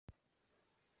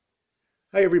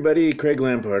Hi everybody, Craig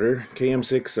Lamparter,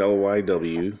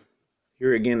 KM6LYW,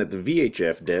 here again at the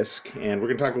VHF desk, and we're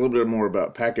going to talk a little bit more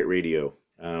about packet radio.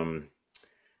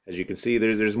 As you can see,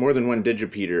 there's more than one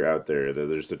digipeater out there.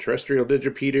 There's the terrestrial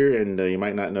digipeater, and you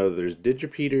might not know there's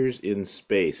digipeaters in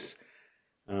space.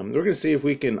 We're going to see if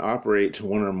we can operate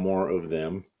one or more of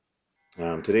them.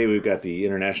 Today we've got the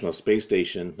International Space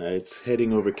Station. It's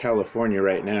heading over California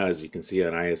right now, as you can see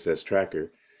on ISS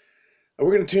Tracker.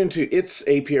 We're going to tune to its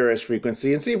APRS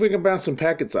frequency and see if we can bounce some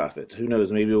packets off it. Who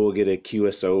knows, maybe we'll get a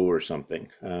QSO or something.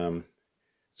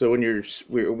 So when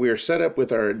we're set up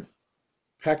with our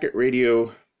packet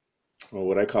radio, or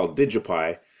what I call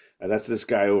DigiPi. That's this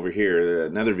guy over here.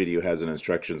 Another video has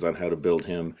instructions on how to build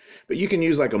him. But you can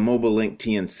use like a mobile link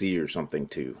TNC or something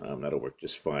too. That'll work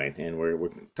just fine. And we're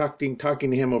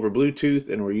talking to him over Bluetooth,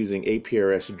 and we're using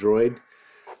APRS Droid.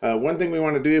 One thing we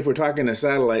want to do if we're talking to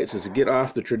satellites is to get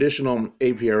off the traditional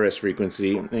APRS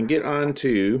frequency and get on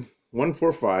to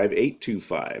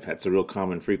 145.825. That's a real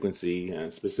common frequency,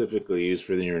 specifically used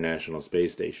for the International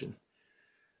Space Station.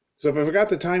 So if I forgot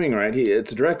the timing right,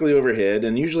 it's directly overhead,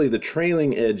 and usually the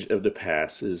trailing edge of the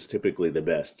pass is typically the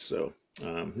best. So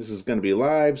this is going to be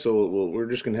live, so we're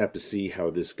just going to have to see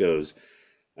how this goes.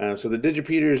 So the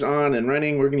digipeater is on and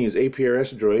running. We're going to use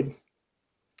APRS Droid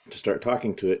to start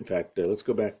talking to it. In fact, let's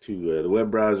go back to the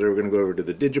web browser. We're going to go over to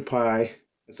the DigiPi.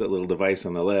 That's that little device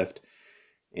on the left.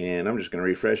 And I'm just going to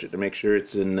refresh it to make sure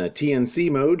it's in TNC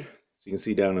mode. So you can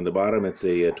see down in the bottom, it's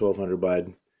a 1200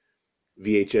 baud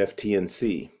VHF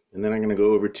TNC. And then I'm going to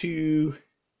go over to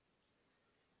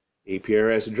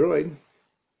APRS Droid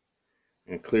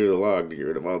and clear the log to get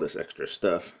rid of all this extra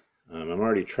stuff. I'm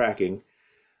already tracking.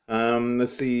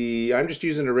 Let's see, I'm just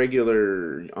using a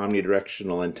regular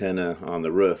omnidirectional antenna on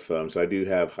the roof, so I do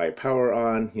have high power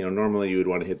on. You know, normally you would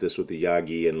want to hit this with the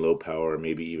Yagi and low power,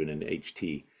 maybe even an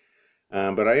HT.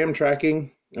 But I am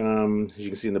tracking. As you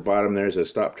can see in the bottom, there's a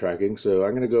stop tracking. So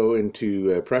I'm going to go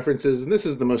into preferences, and this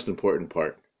is the most important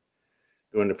part.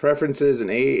 Go into preferences and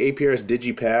APRS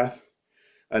DigiPath.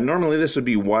 Normally this would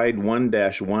be wide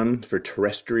 1-1 for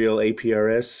terrestrial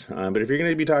APRS, but if you're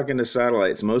going to be talking to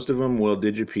satellites, most of them will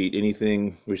digipeat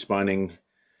anything responding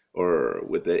or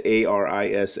with the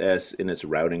ARISS in its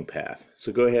routing path.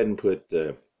 So go ahead and put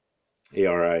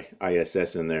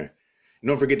ARISS in there. And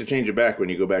don't forget to change it back when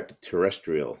you go back to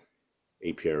terrestrial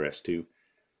APRS too.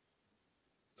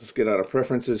 Let's get out of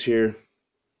preferences here.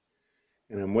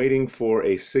 And I'm waiting for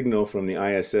a signal from the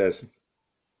ISS.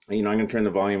 You know, I'm going to turn the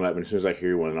volume up, and as soon as I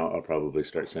hear one, I'll probably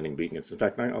start sending beacons. In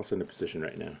fact, I'll send a position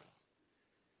right now.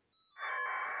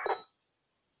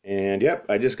 And yep,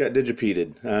 I just got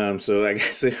digipeated. So I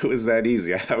guess it was that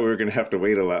easy. I thought we were going to have to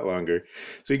wait a lot longer.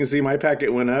 So you can see my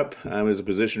packet went up as a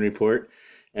position report,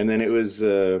 and then it was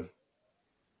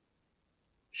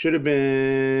should have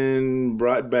been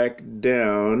brought back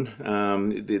down.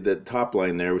 The top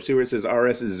line there. We see where it says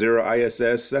RS0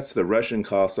 ISS. That's the Russian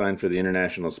call sign for the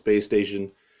International Space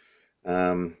Station.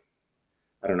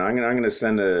 I don't know. I'm gonna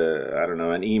send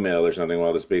an email or something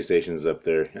while the space station's up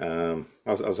there.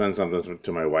 I'll send something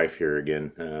to my wife here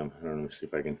again. I don't know. See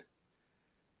if I can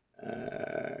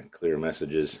clear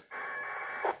messages.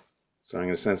 So I'm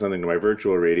gonna send something to my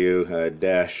virtual radio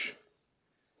dash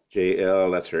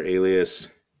JL. That's her alias.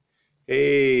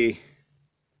 Hey,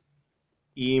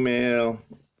 email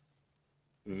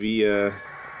via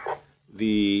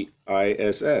the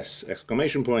ISS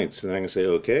exclamation points, and I'm gonna say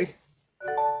okay.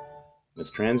 It's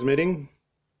transmitting,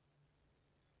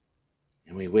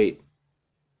 and we wait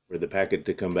for the packet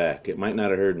to come back. It might not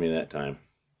have heard me that time.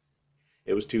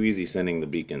 It was too easy sending the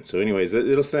beacon. So anyways,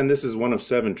 it'll send. This is one of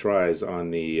 7 tries on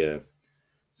the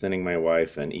sending my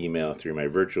wife an email through my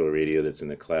virtual radio that's in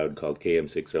the cloud called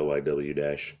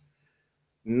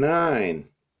KM6LYW-9.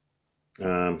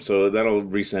 So that'll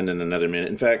resend in another minute.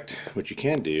 In fact, what you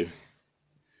can do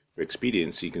for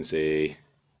expedience, you can say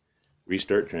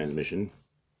restart transmission.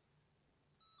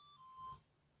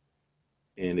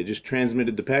 And it just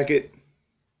transmitted the packet,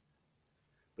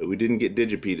 but we didn't get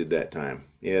digipeated that time.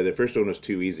 Yeah, the first one was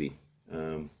too easy.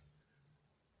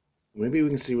 Maybe we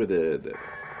can see where the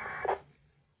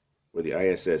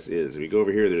ISS is. If we go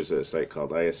over here, there's a site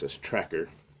called ISS Tracker,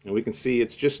 and we can see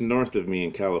it's just north of me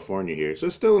in California here, so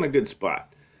it's still in a good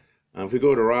spot. If we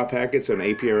go to raw packets on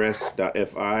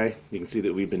APRS.fi, you can see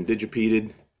that we've been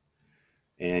digipeated.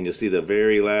 And you'll see the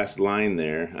very last line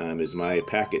there is my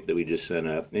packet that we just sent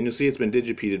up. And you'll see it's been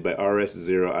digipeated by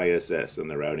RS0 ISS on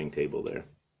the routing table there.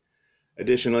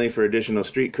 Additionally, for additional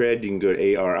street cred, you can go to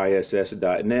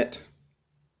ariss.net.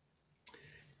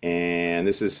 And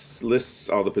this lists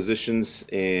all the positions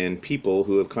and people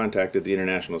who have contacted the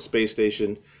International Space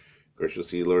Station. Of course, you'll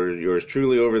see yours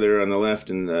truly over there on the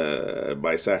left and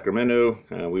by Sacramento.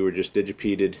 We were just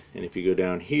digipeated, and if you go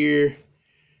down here,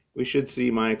 we should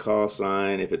see my call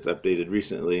sign if it's updated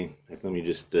recently. Let me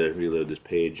just reload this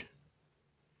page.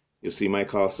 You'll see my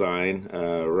call sign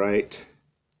right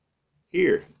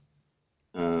here.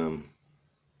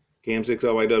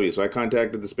 KM6LYW. So I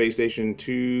contacted the space station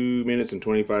 2 minutes and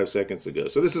 25 seconds ago.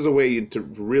 So this is a way to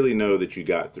really know that you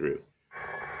got through.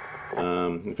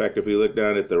 In fact, if we look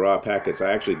down at the raw packets,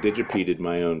 I actually digipeated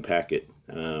my own packet.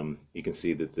 You can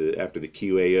see that after the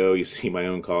QAO, you see my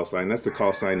own call sign. That's the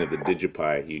call sign of the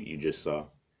DigiPi you just saw. All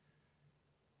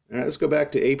right, let's go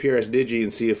back to APRS Digi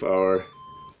and see if our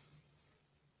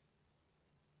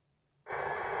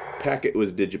packet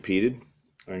was digipeated.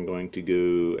 I'm going to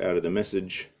go out of the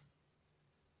message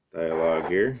dialog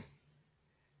here.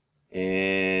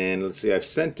 And let's see, I've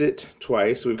sent it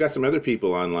twice. We've got some other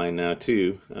people online now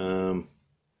too.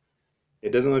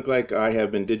 It doesn't look like I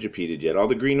have been digipeated yet. All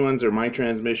the green ones are my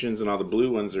transmissions and all the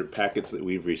blue ones are packets that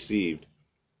we've received.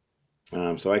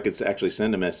 So I could actually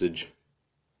send a message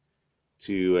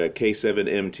to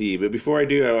K7MT. But before I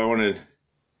do, I want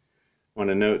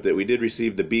to note that we did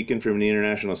receive the beacon from the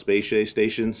International Space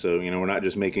Station. So, you know, we're not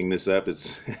just making this up.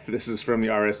 This is from the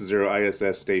RS-0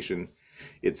 ISS station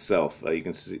itself. You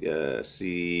can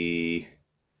see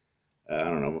I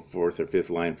don't know, fourth or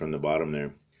fifth line from the bottom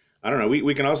there. I don't know.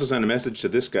 We can also send a message to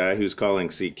this guy who's calling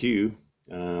CQ.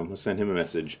 Let's send him a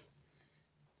message.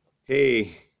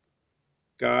 Hey,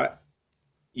 got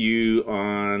you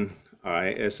on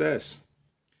ISS.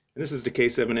 And this is the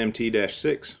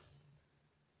K7MT-6.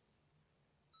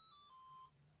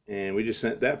 And we just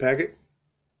sent that packet.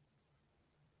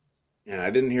 And I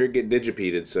didn't hear it get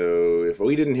digipeated, so if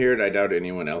we didn't hear it, I doubt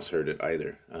anyone else heard it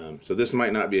either. So this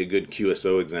might not be a good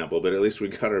QSO example, but at least we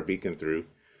got our beacon through.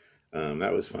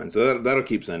 That was fun. So that'll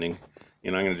keep sending.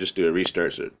 You know, I'm going to just do a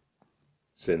restart so it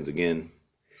sends again.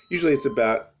 Usually it's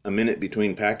about a minute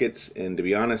between packets, and to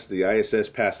be honest, the ISS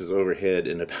passes overhead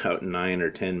in about 9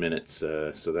 or 10 minutes.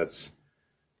 So that's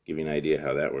give you an idea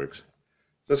how that works.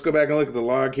 So let's go back and look at the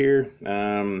log here.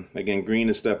 Again, green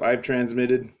is stuff I've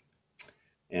transmitted,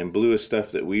 and blue is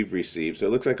stuff that we've received. So it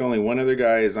looks like only one other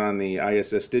guy is on the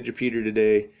ISS digipeater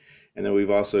today, and then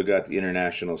we've also got the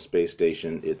International Space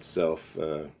Station itself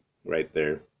right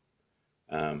there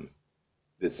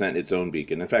that sent its own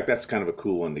beacon. In fact, that's kind of a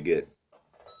cool one to get.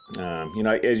 You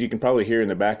know, as you can probably hear in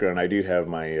the background, I do have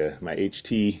my my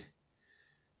HT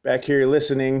back here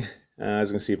listening. I was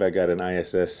going to see if I got an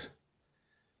ISS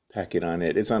packet on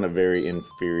it. It's on a very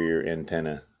inferior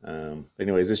antenna.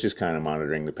 Anyways, it's just kind of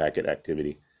monitoring the packet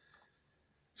activity.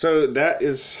 So that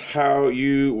is how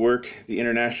you work the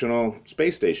International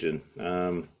Space Station.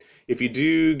 If you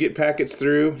do get packets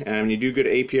through, and you do go to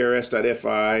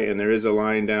APRS.FI, and there is a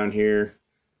line down here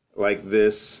like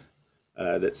this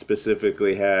that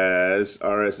specifically has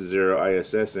RS-0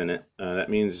 ISS in it, that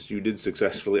means you did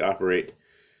successfully operate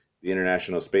the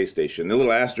International Space Station. The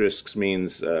little asterisks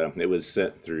means it was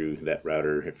sent through that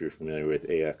router, if you're familiar with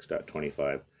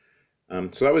AX.25.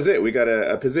 So that was it. We got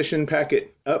a position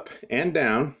packet up and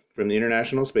down from the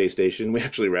International Space Station. We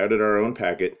actually routed our own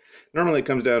packet. Normally it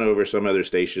comes down over some other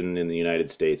station in the United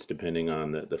States, depending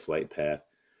on the flight path.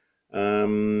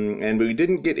 And we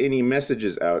didn't get any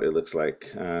messages out, it looks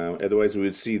like. Otherwise we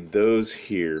would see those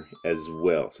here as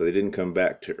well. So they didn't come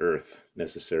back to Earth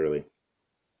necessarily.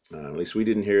 At least we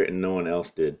didn't hear it and no one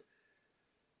else did.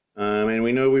 And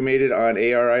we know we made it on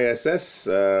ARISS.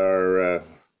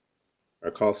 Our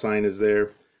call sign is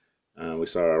there. We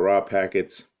saw our raw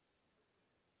packets.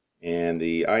 And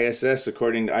the ISS,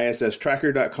 according to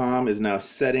ISStracker.com, is now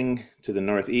setting to the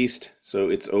northeast, so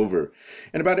it's over.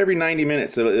 And about every 90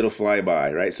 minutes, it'll fly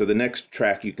by, right? So the next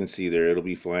track you can see there, it'll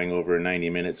be flying over in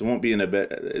 90 minutes. It won't be in a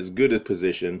bit as good a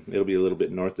position. It'll be a little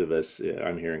bit north of us.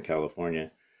 I'm here in California.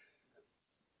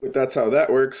 But that's how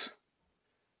that works.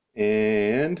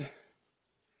 And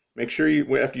make sure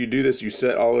after you do this, you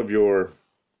set all of your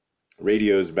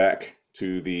radios back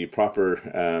to the proper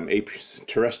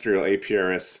terrestrial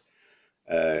APRS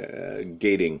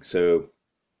gating. So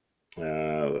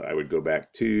I would go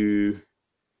back to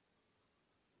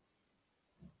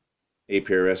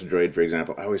APRS droid, for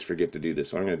example. I always forget to do this,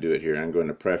 so I'm going to do it here. I'm going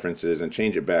to preferences and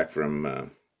change it back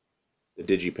from the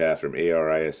digipath from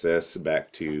ARISS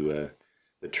back to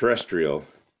the terrestrial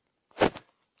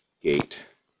gate,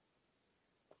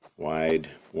 wide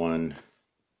 1-1.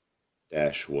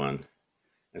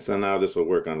 And so now this will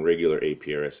work on regular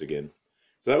APRS again.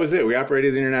 So that was it. We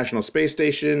operated the International Space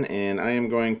Station, and I am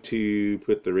going to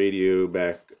put the radio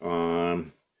back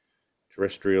on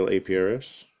terrestrial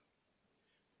APRS.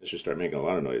 This should start making a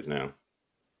lot of noise now.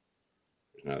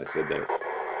 Now I said that.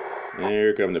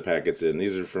 There come the packets in.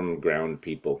 These are from ground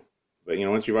people. But you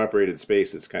know, once you've operated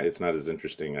space, it's not as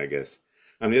interesting, I guess.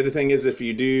 The other thing is, if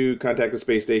you do contact the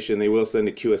space station, they will send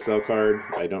a QSL card.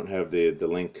 I don't have the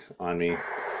link on me,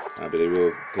 but they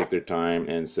will take their time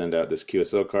and send out this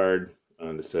QSL card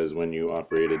that says when you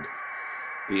operated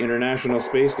the International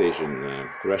Space Station,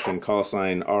 Russian call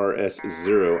sign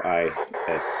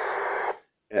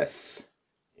RS0ISS.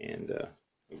 And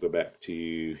we'll go back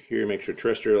to here, make sure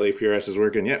terrestrial APRS is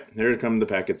working. Yep, there come the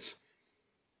packets.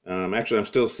 Actually, I'm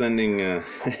still sending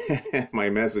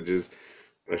my messages.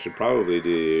 What I should probably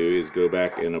do is go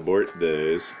back and abort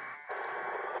those,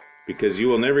 because you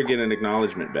will never get an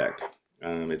acknowledgement back.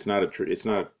 It's not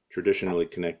traditionally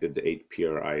connected to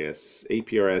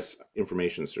APRS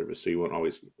information service, so you won't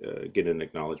always get an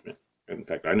acknowledgement. In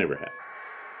fact, I never have.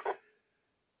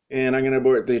 And I'm going to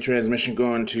abort the transmission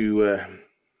going to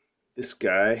this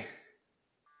guy.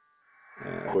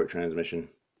 Abort transmission.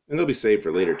 And they'll be saved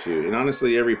for later too. And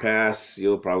honestly, every pass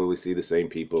you'll probably see the same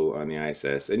people on the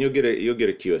ISS, and you'll get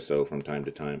a QSO from time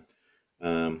to time.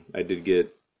 I did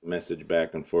get a message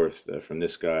back and forth from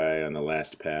this guy on the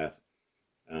last path.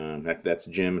 That's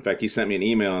Jim. In fact, he sent me an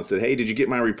email and said, "Hey, did you get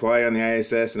my reply on the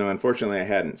ISS?" No, unfortunately, I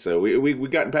hadn't. So we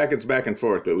got packets back and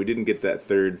forth, but we didn't get that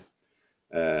third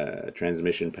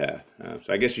transmission path.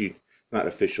 So I guess it's not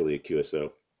officially a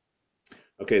QSO.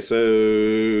 Okay,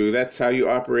 so that's how you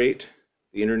operate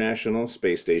the International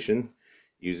Space Station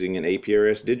using an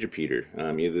APRS digipeater.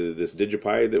 Either this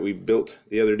DigiPi that we built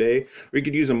the other day, or you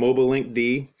could use a Mobile Link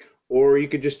D, or you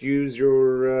could just use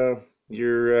your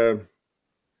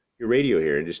radio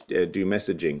here and just do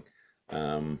messaging.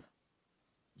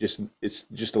 It's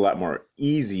just a lot more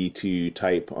easy to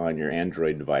type on your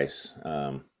Android device,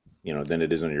 than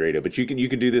it is on your radio. But you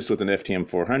could do this with an FTM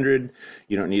 400.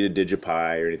 You don't need a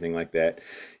DigiPi or anything like that.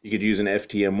 You could use an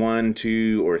FTM 1,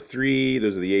 2, or 3.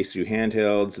 Those are the Yaesu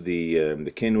handhelds. The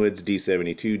Kinwoods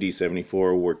D72,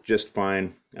 D74 work just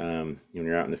fine. When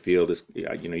you're out in the field,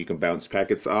 you can bounce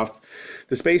packets off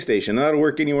the space station. That'll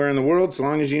work anywhere in the world, so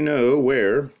long as you know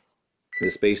where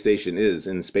the space station is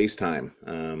in space-time.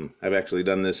 I've actually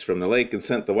done this from the lake and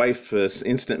sent the wife an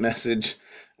instant message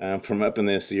from up in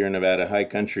the Sierra Nevada high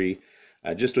country.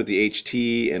 Just with the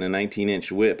HT and a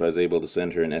 19-inch whip, I was able to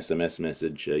send her an SMS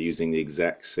message using the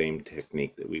exact same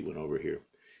technique that we went over here.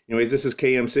 Anyways, this is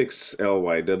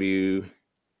KM6LYW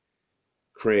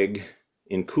Craig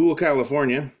in cool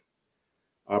California,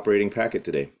 operating packet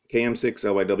today.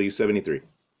 KM6LYW 73.